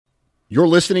You're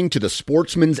listening to the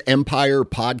Sportsman's Empire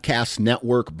Podcast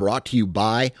Network, brought to you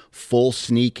by Full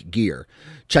Sneak Gear.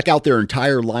 Check out their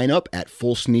entire lineup at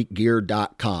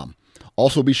fullsneakgear.com.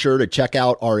 Also be sure to check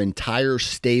out our entire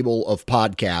stable of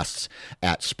podcasts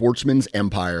at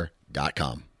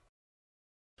sportsmansempire.com.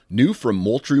 New from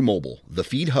Moultrie Mobile, the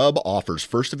Feed Hub offers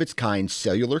first-of-its-kind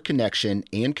cellular connection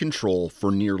and control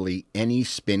for nearly any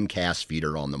spin cast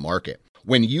feeder on the market.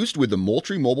 When used with the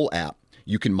Moultrie Mobile app,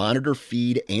 you can monitor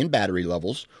feed and battery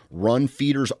levels, run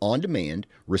feeders on demand,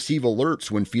 receive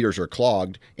alerts when feeders are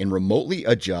clogged, and remotely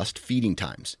adjust feeding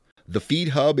times. The Feed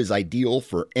Hub is ideal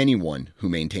for anyone who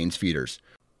maintains feeders.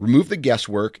 Remove the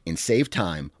guesswork and save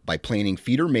time by planning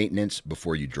feeder maintenance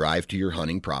before you drive to your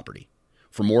hunting property.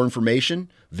 For more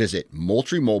information, visit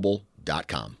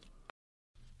MoultrieMobile.com.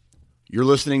 You're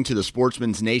listening to the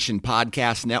Sportsman's Nation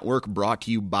Podcast Network, brought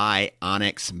to you by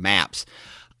onX Maps.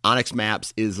 onX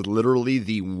Maps is literally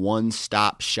the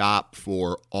one-stop shop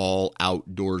for all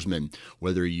outdoorsmen.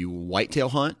 Whether you whitetail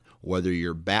hunt, whether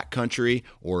you're backcountry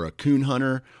or a coon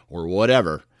hunter or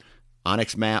whatever,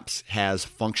 onX Maps has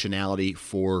functionality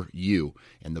for you.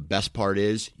 And the best part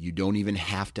is you don't even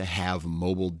have to have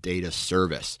mobile data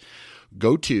service.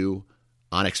 Go to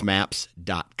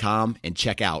onxmaps.com and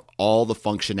check out all the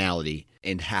functionality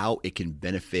and how it can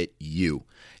benefit you.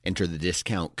 Enter the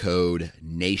discount code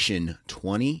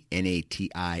NATION20,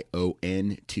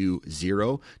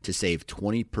 NATION20, to save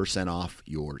 20% off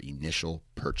your initial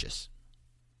purchase.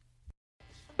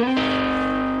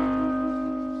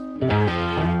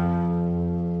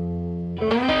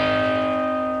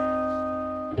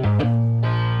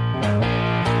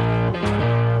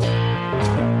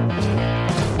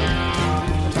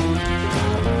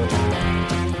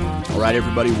 All right,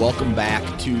 everybody, welcome back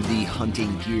to the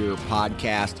Hunting Gear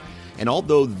Podcast. And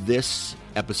although this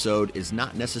episode is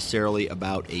not necessarily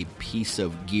about a piece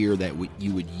of gear that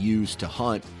you would use to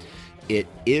hunt, it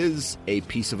is a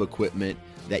piece of equipment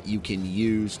that you can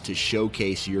use to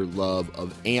showcase your love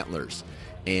of antlers.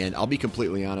 And I'll be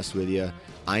completely honest with you,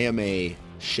 I am a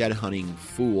shed hunting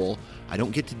fool. I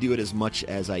don't get to do it as much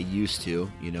as I used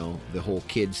to, you know, the whole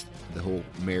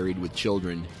married with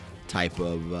children type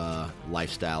of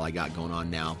lifestyle I got going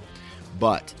on now.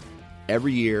 But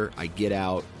every year I get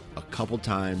out a couple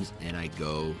times and I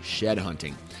go shed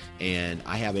hunting, and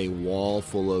I have a wall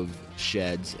full of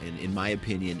sheds, and in my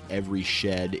opinion every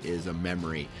shed is a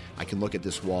memory. I can look at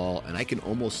this wall and I can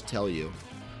almost tell you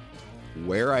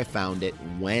where I found it,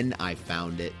 when I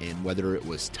found it, and whether it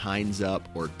was tines up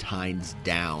or tines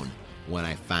down when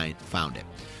I found it.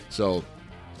 So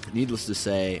needless to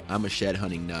say, I'm a shed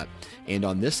hunting nut. And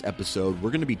on this episode, we're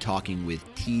going to be talking with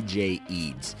TJ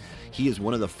Eads. He is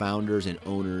one of the founders and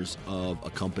owners of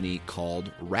a company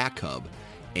called Rack Hub.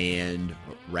 And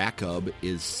Rack Hub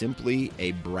is simply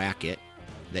a bracket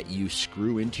that you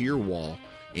screw into your wall,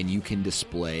 and you can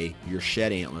display your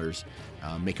shed antlers,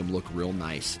 make them look real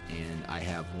nice. And I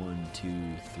have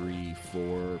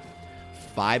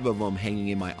 5 of them hanging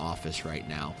in my office right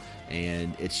now,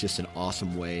 and it's just an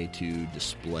awesome way to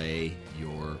display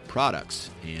your products.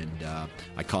 And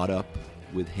I caught up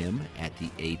with him at the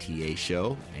ATA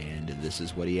show, and this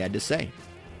is what he had to say.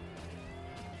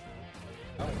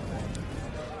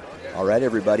 All right,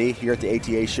 everybody, here at the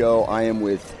ATA show, I am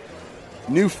with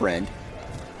new friend.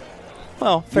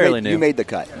 Well, fairly new. You made the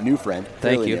cut. New friend.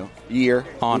 Thank you. New. Year.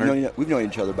 Honored. We've known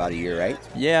each other about a year, right?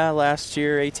 Yeah, last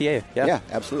year, ATA. Yeah,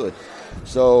 absolutely.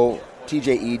 So,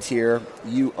 TJ Eads here.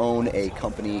 You own a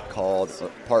company called,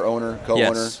 part owner,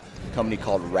 co-owner, yes, company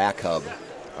called Rack Hub.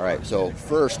 All right, so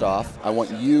first off, I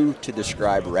want you to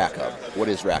describe Rack Hub. What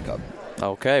is Rack Hub?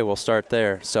 Okay, we'll start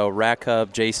there. So Rack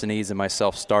Hub, Jason Eads and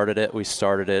myself started it. We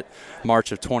started it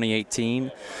March of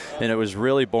 2018, and it was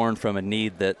really born from a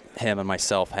need that him and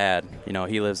myself had. You know,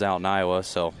 he lives out in Iowa,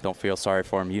 so don't feel sorry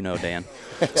for him. You know, Dan.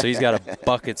 So he's got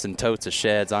buckets and totes of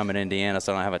sheds. I'm in Indiana,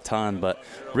 so I don't have a ton, but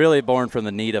really born from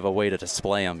the need of a way to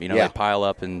display them. You know, They pile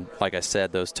up in, like I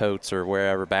said, those totes or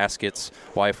wherever, baskets.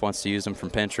 Wife wants to use them from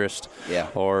Pinterest,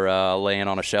 or laying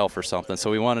on a shelf or something.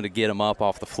 So we wanted to get them up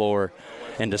off the floor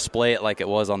and display it like it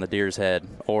was on the deer's head.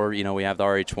 Or, you know, we have the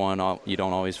RH1. You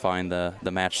don't always find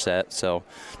the match set. So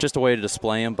just a way to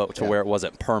display them, but to where it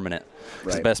wasn't permanent.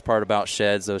 Right. The best part about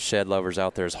sheds, those shed lovers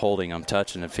out there, is holding them,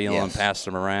 touching and feeling them,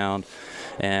 passing them around.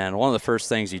 And one of the first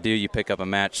things you do, you pick up a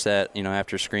match set, you know,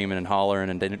 after screaming and hollering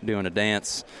and doing a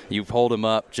dance, you hold him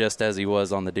up just as he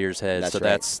was on the deer's head.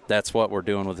 That's what we're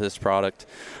doing with this product.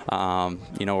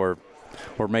 You know,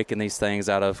 we're making these things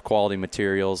out of quality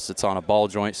materials. It's on a ball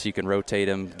joint, so you can rotate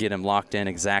him, get him locked in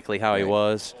exactly how he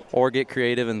was, or get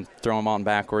creative and throw him on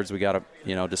backwards. We got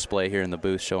a display here in the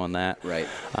booth showing that. Right.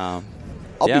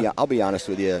 I'll be honest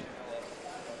with you.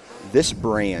 this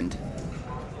brand,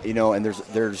 you know, and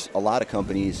there's a lot of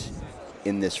companies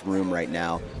in this room right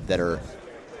now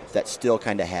that still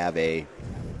kind of have a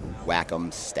whack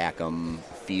 'em, stack 'em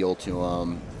feel to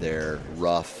them. They're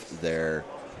rough.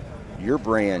 Your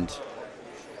brand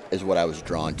is what I was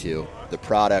drawn to. The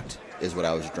product is what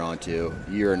I was drawn to.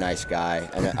 You're a nice guy,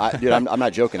 and dude, I'm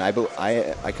not joking.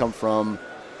 I come from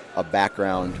a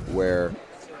background where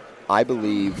I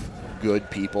believe good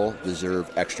people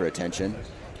deserve extra attention,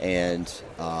 and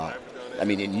I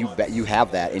mean, and you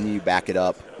have that, and you back it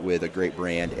up with a great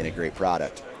brand and a great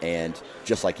product. And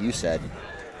just like you said,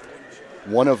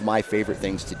 one of my favorite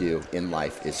things to do in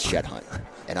life is shed hunt,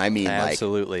 and I mean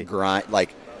absolutely like grind.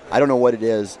 Like I don't know what it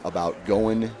is about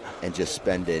going and just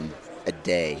spending a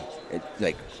day,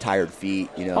 like tired feet,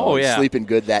 you know, oh, yeah. sleeping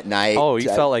good that night. Oh, you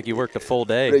felt like you worked a full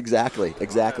day. Exactly.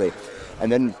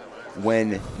 And then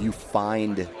when you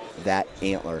find that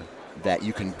antler that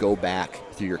you can go back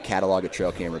through your catalog of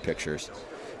trail camera pictures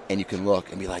and you can look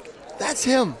and be like, that's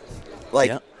him. Like,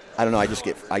 yep. I don't know,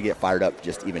 I get fired up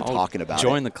just even talking about it.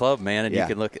 Join the club, man, and you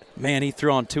can look at, man, he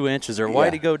threw on 2 inches, or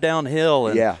why'd he go downhill?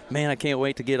 And man, I can't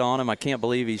wait to get on him. I can't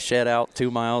believe he shed out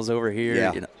 2 miles over here.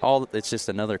 Yeah. You know, it's just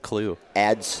another clue.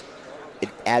 It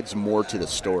adds more to the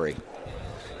story.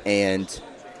 And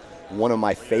one of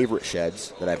my favorite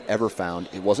sheds that I've ever found,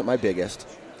 it wasn't my biggest,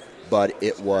 but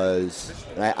it was,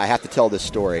 and I have to tell this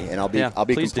story, and I'll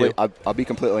be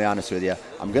completely honest with you.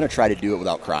 I'm going to try to do it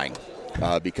without crying.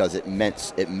 Because it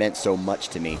meant so much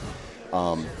to me.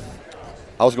 I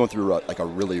was going through a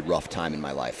really rough time in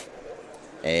my life,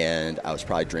 and I was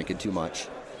probably drinking too much,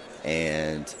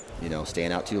 and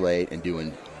staying out too late and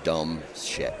doing dumb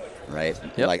shit. Right?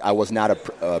 Yep. Like I was not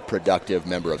a productive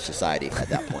member of society at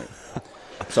that point.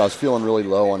 So I was feeling really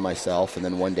low on myself, and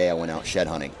then one day I went out shed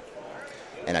hunting,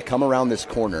 and I come around this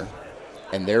corner,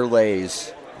 and there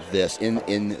lays this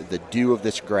in the dew of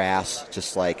this grass,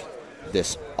 just like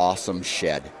this awesome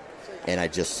shed. And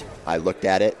I looked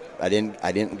at it. I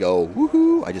didn't go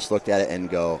woohoo. I just looked at it and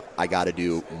go, I got to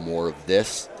do more of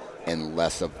this and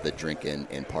less of the drinking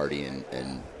and partying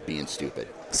and being stupid.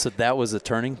 So that was a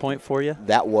turning point for you?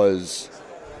 That was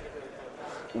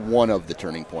one of the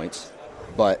turning points,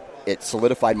 but it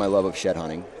solidified my love of shed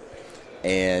hunting,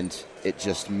 and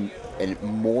it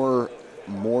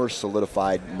more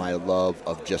solidified my love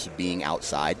of just being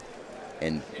outside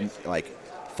and like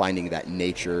finding that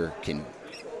nature can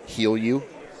heal you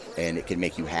and it can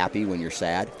make you happy when you're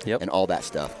sad. Yep. And all that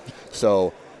stuff.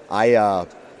 So and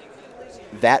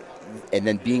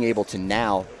then being able to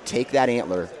now take that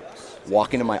antler,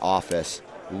 walk into my office,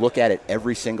 look at it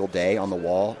every single day on the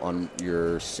wall on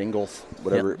your single,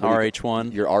 whatever. Yep.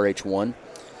 RH1. Your RH1,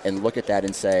 and look at that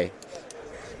and say,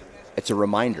 it's a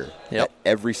reminder that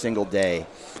every single day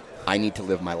I need to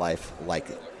live my life like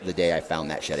the day I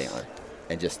found that shed antler.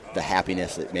 And just the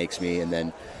happiness it makes me, and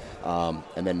then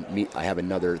I have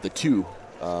another, the RH2.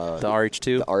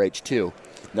 The RH2,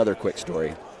 another quick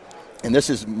story, and this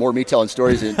is more me telling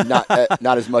stories and not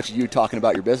as much you talking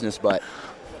about your business. But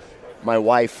my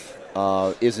wife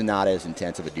is not as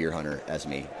intense of a deer hunter as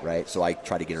me, right? So I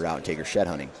try to get her out and take her shed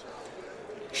hunting.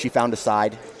 She found a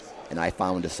side, and I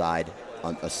found a side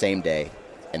on the same day,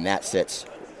 and that sits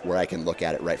where I can look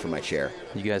at it right from my chair.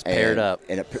 You guys paired up.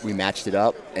 And we matched it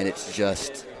up, and it's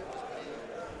just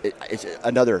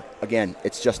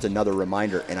it's just another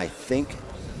reminder. And I think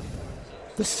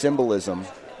the symbolism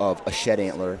of a shed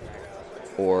antler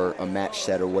or a match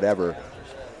set or whatever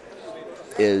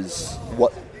is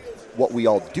what we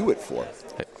all do it for.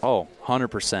 Oh,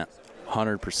 100%.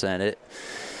 100%.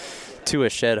 To a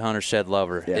shed hunter, shed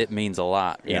lover, it means a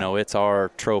lot. Yeah. It's our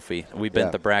trophy. We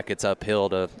bent the brackets uphill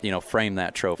to, frame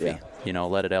that trophy. Yeah.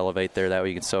 Let it elevate there. That way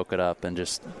you can soak it up and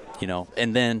just,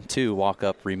 and then, too, walk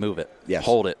up, remove it. Yes.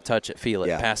 Hold it, touch it, feel it,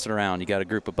 Yeah. pass it around. You got a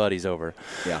group of buddies over.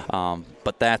 Yeah.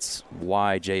 But that's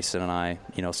why Jason and I,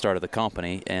 started the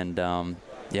company. And,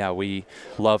 we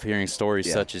love hearing stories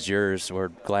such as yours. We're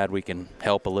glad we can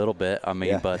help a little bit. I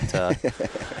mean, but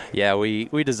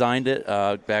we designed it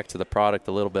back to the product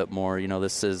a little bit more.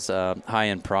 This is a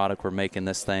high-end product. We're making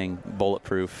this thing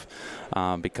bulletproof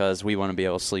because we want to be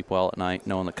able to sleep well at night,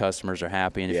 knowing the customers are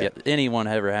happy. And if anyone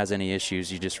ever has any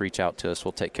issues, you just reach out to us.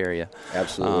 We'll take care of you.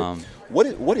 Absolutely.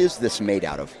 What is this made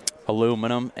out of?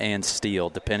 Aluminum and steel,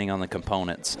 depending on the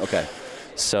components. Okay.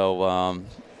 So,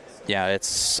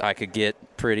 I could get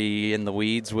pretty in the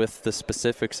weeds with the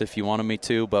specifics if you wanted me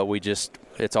to, but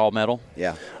it's all metal.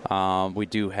 Yeah. We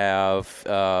do have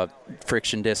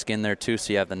friction disc in there too,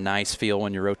 so you have the nice feel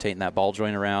when you're rotating that ball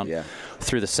joint around. Yeah.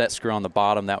 Through the set screw on the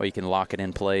bottom, that way you can lock it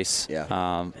in place.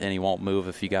 Yeah. And he won't move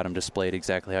if you got them displayed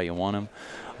exactly how you want them.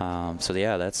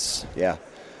 That's. Yeah.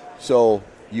 So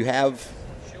you have,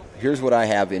 here's what I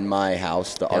have in my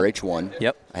house, the Yep. RH1.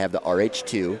 Yep. I have the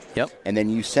RH2. Yep. And then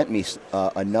you sent me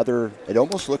another, it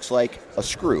almost looks like a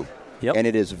screw. Yep. And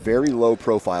it is very low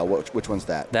profile. Which one's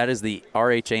that? That is the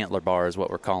RH Antler Bar is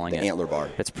what we're calling The it. antler bar.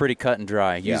 It's pretty cut and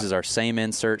dry. It Yeah. uses our same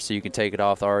insert, so you can take it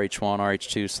off the RH1,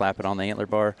 RH2, slap it on the Antler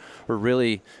Bar. We're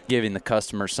really giving the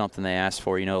customer something they ask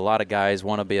for. You know, a lot of guys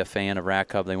want to be a fan of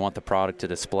Rack Hub. They want the product to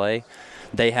display.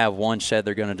 They have one shed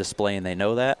they're going to display, and they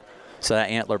know that. So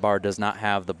that Antler Bar does not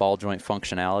have the ball joint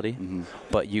functionality,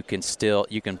 but you can screw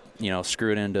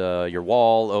it into your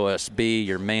wall, OSB,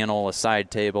 your mantle, a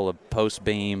side table, a post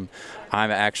beam.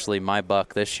 My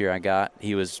buck this year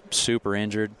he was super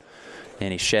injured,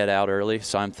 and he shed out early,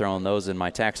 so I'm throwing those in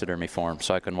my taxidermy for him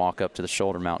so I can walk up to the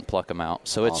shoulder mount and pluck them out.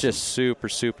 So It's just super,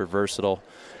 super versatile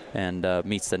and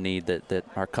meets the need that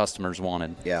our customers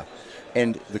wanted. Yeah.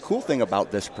 And the cool thing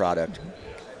about this product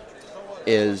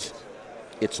is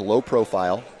it's low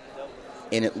profile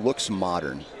and it looks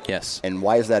modern. Yes. And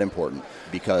why is that important?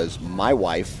 Because my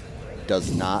wife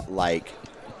does not like,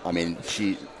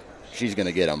 she's going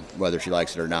to get them whether she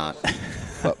likes it or not,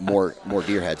 but more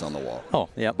deer heads on the wall. Oh,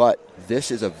 yeah. But this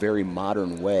is a very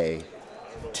modern way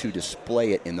to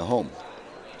display it in the home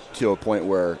to a point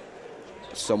where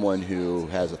someone who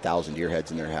has 1,000 deer heads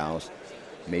in their house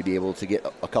may be able to get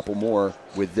a couple more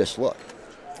with this look.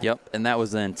 Yep, and that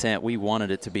was the intent. We wanted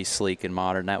it to be sleek and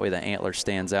modern. That way the antler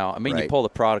stands out. You Right. pull the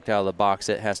product out of the box,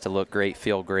 it has to look great,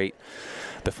 feel great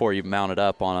before you mount it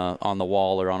up on the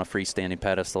wall or on a freestanding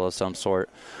pedestal of some sort.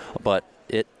 But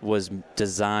it was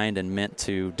designed and meant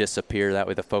to disappear. That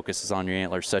way the focus is on your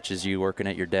antlers, such as you working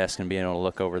at your desk and being able to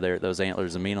look over there at those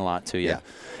antlers and mean a lot to you. Yeah.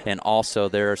 And also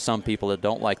there are some people that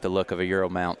don't like the look of a Euro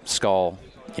mount skull,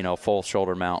 full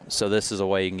shoulder mount. So this is a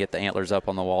way you can get the antlers up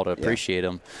on the wall to appreciate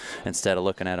them instead of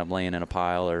looking at them laying in a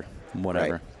pile or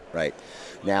whatever. Right.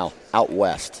 Now, out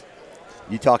west,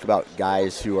 you talk about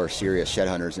guys who are serious shed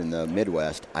hunters in the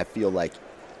Midwest. I feel like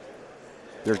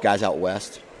there's guys out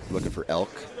west looking for elk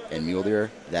and mule deer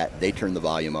that they turn the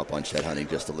volume up on shed hunting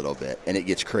just a little bit, and it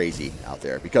gets crazy out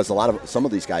there because some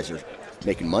of these guys are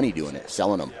making money doing it,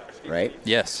 selling them. Right?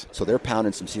 Yes. So they're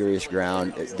pounding some serious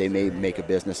ground. They may make a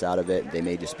business out of it. They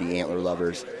may just be antler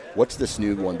lovers. What's this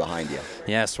new one behind you?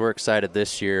 Yes, we're excited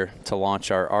this year to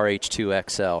launch our RH2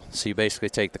 XL. So you basically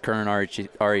take the current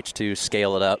RH2,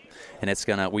 scale it up,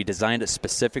 and we designed it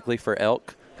specifically for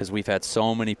elk because we've had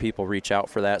so many people reach out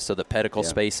for that. So the pedicle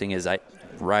spacing is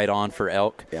right on for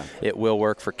elk. Yeah. It will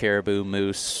work for caribou,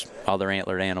 moose, other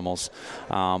antlered animals.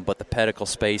 But the pedicle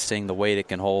spacing, the weight it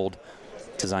can hold,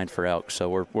 designed for elk.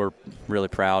 So we're really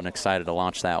proud and excited to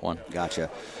launch that one.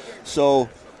 Gotcha. So,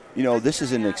 this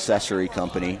is an accessory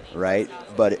company, right?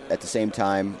 But at the same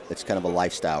time, it's kind of a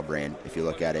lifestyle brand if you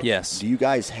look at it. Yes. Do you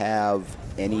guys have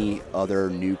any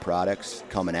other new products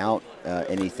coming out?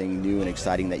 Anything new and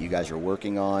exciting that you guys are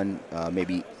working on?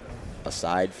 Maybe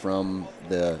aside from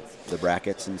the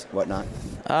brackets and whatnot?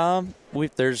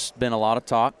 There's been a lot of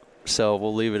talk, so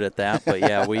we'll leave it at that. But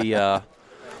yeah,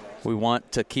 we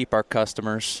want to keep our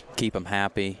customers, keep them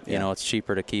happy. Yeah. It's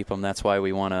cheaper to keep them. That's why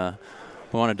we want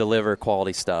to deliver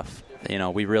quality stuff.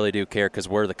 We really do care because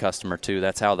we're the customer too.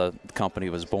 That's how the company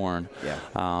was born.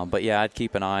 Yeah. But yeah, I'd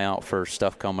keep an eye out for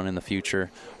stuff coming in the future.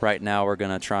 Right now, we're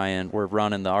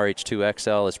running the RH2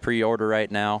 XL as pre-order right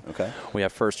now. Okay. We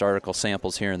have first article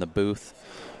samples here in the booth,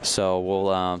 so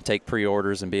we'll take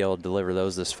pre-orders and be able to deliver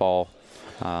those this fall.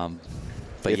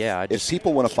 But if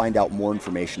people want to find out more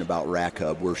information about Rack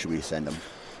Hub, where should we send them?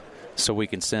 So we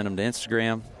can send them to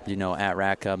Instagram, at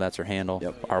Rack Hub. That's our handle.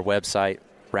 Yep. Our website,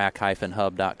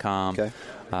 rack-hub.com. Okay.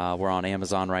 We're on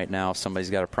Amazon right now. If somebody's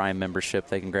got a Prime membership,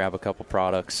 they can grab a couple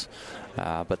products.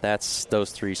 But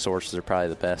those three sources are probably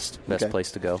the best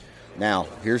place to go. Now,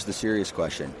 here's the serious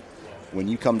question. When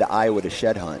you come to Iowa to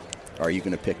shed hunt, are you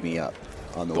going to pick me up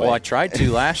on the way? Well, I tried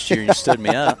to last year, and you stood me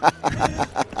up.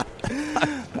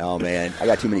 Oh, man. I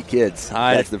got too many kids.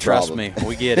 That's the trust problem. me.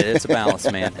 We get it. It's a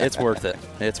balance, man. It's worth it.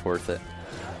 It's worth it.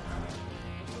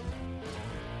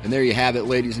 And there you have it,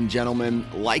 ladies and gentlemen.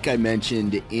 Like I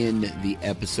mentioned in the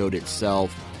episode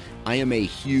itself, I am a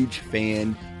huge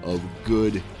fan of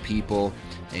good people,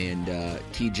 and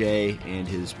TJ and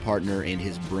his partner and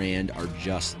his brand are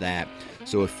just that.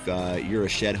 So if you're a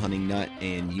shed hunting nut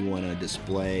and you want to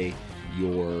display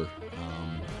your,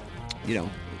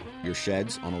 your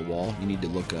sheds on a wall, you need to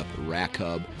look up Rack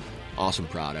Hub. Awesome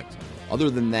product. Other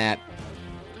than that,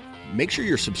 make sure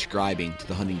you're subscribing to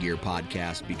the Hunting Gear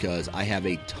Podcast because I have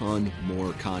a ton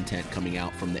more content coming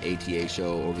out from the ATA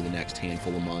show over the next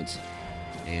handful of months.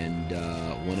 And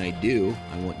when I do,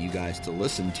 I want you guys to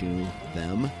listen to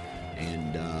them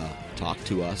and talk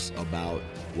to us about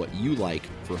what you like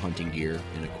for hunting gear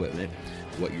and equipment,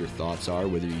 what your thoughts are,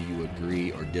 whether you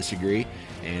agree or disagree,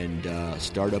 and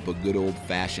start up a good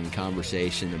old-fashioned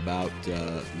conversation about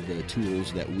the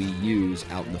tools that we use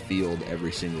out in the field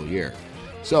every single year.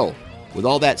 So, with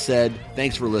all that said,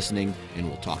 thanks for listening, and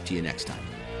we'll talk to you next time.